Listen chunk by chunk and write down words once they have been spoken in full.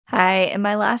Hi, in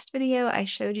my last video, I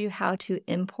showed you how to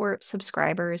import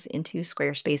subscribers into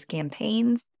Squarespace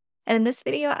campaigns. And in this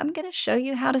video, I'm going to show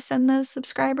you how to send those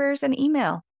subscribers an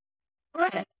email.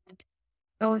 Right.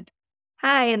 Oh,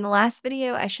 Hi, in the last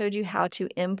video, I showed you how to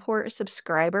import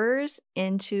subscribers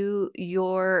into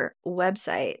your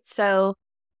website. So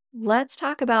let's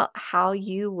talk about how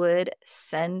you would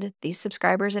send these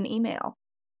subscribers an email.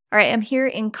 All right, I'm here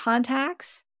in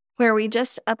contacts where we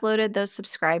just uploaded those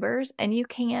subscribers, and you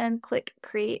can click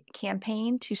create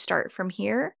campaign to start from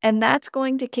here. And that's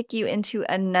going to kick you into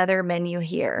another menu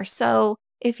here. So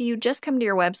if you just come to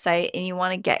your website and you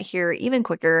want to get here even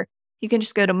quicker, you can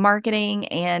just go to marketing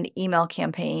and email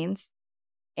campaigns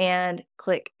and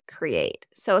click create.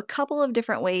 So a couple of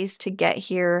different ways to get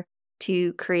here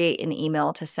to create an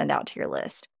email to send out to your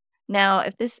list. Now,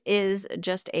 if this is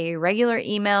just a regular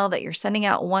email that you're sending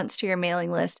out once to your mailing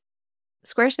list,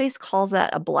 Squarespace calls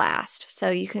that a blast. So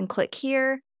you can click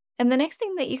here. And the next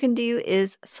thing that you can do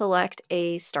is select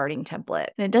a starting template.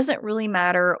 And it doesn't really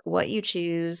matter what you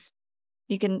choose.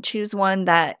 You can choose one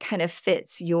that kind of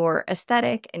fits your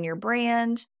aesthetic and your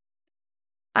brand.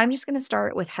 I'm just going to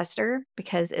start with Hester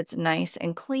because it's nice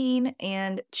and clean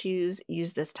and choose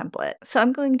use this template. So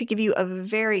I'm going to give you a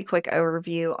very quick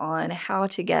overview on how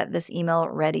to get this email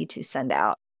ready to send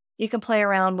out. You can play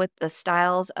around with the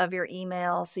styles of your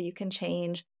email so you can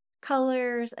change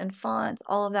colors and fonts.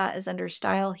 All of that is under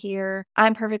style here.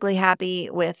 I'm perfectly happy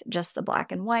with just the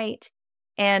black and white.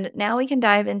 And now we can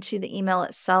dive into the email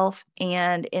itself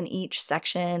and in each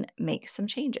section make some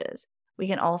changes. We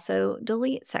can also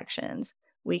delete sections.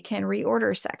 We can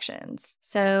reorder sections.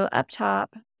 So up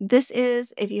top, this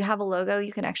is, if you have a logo,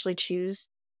 you can actually choose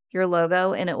your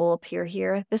logo and it will appear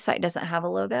here. This site doesn't have a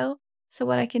logo. So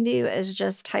what I can do is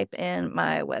just type in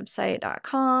my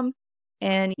website.com,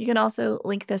 and you can also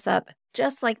link this up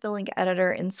just like the link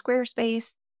editor in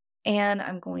Squarespace. And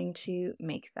I'm going to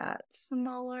make that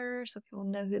smaller so people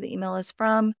know who the email is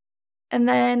from. And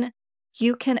then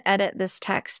you can edit this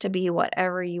text to be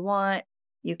whatever you want.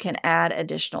 You can add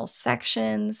additional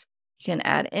sections. You can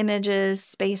add images,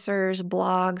 spacers,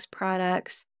 blogs,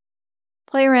 products.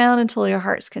 Play around until your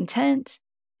heart's content.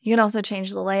 You can also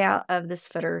change the layout of this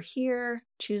footer here.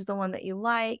 Choose the one that you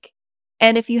like.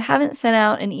 And if you haven't sent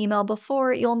out an email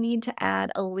before, you'll need to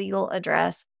add a legal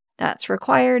address that's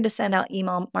required to send out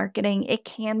email marketing. It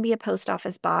can be a post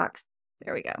office box.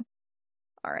 There we go.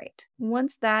 All right.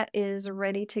 Once that is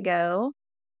ready to go,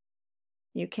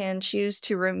 you can choose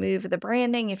to remove the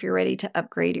branding if you're ready to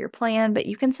upgrade your plan, but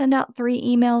you can send out 3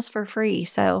 emails for free.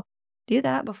 So do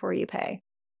that before you pay.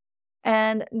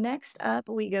 And next up,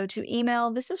 we go to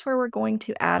email. This is where we're going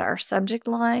to add our subject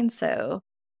line. So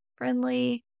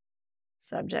friendly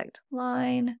subject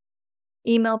line,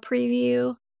 email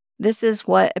preview. This is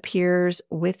what appears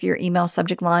with your email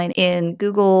subject line in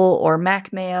Google or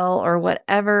Mac Mail or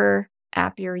whatever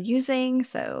app you're using.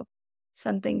 So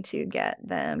something to get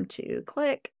them to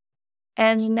click.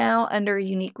 And now under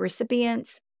unique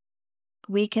recipients,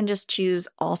 we can just choose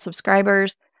all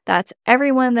subscribers. That's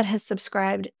everyone that has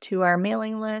subscribed to our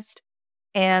mailing list.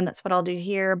 And that's what I'll do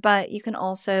here. But you can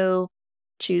also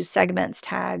choose segments,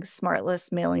 tags, smart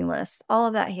lists, mailing lists, all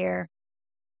of that here.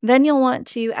 Then you'll want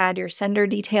to add your sender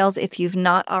details. If you've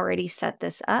not already set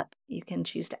this up, you can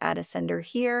choose to add a sender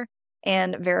here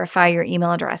and verify your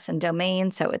email address and domain.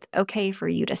 So it's okay for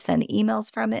you to send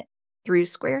emails from it through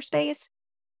Squarespace.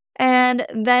 And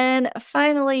then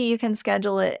finally, you can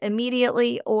schedule it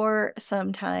immediately or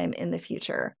sometime in the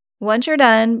future. Once you're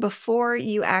done, before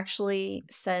you actually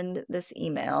send this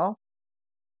email,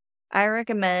 I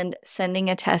recommend sending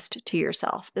a test to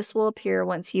yourself. This will appear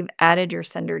once you've added your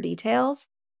sender details.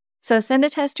 So send a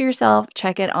test to yourself,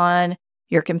 check it on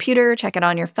your computer, check it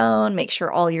on your phone, make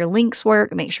sure all your links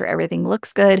work, make sure everything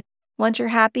looks good. Once you're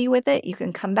happy with it, you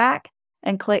can come back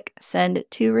and click send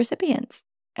to recipients.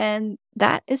 And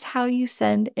that is how you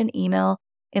send an email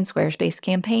in Squarespace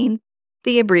Campaign,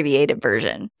 the abbreviated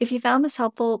version. If you found this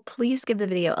helpful, please give the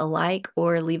video a like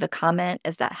or leave a comment,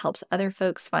 as that helps other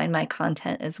folks find my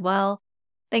content as well.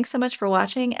 Thanks so much for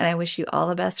watching, and I wish you all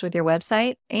the best with your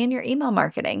website and your email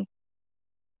marketing.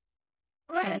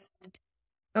 right.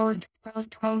 Oh, 12,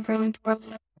 12, 12,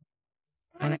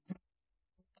 12.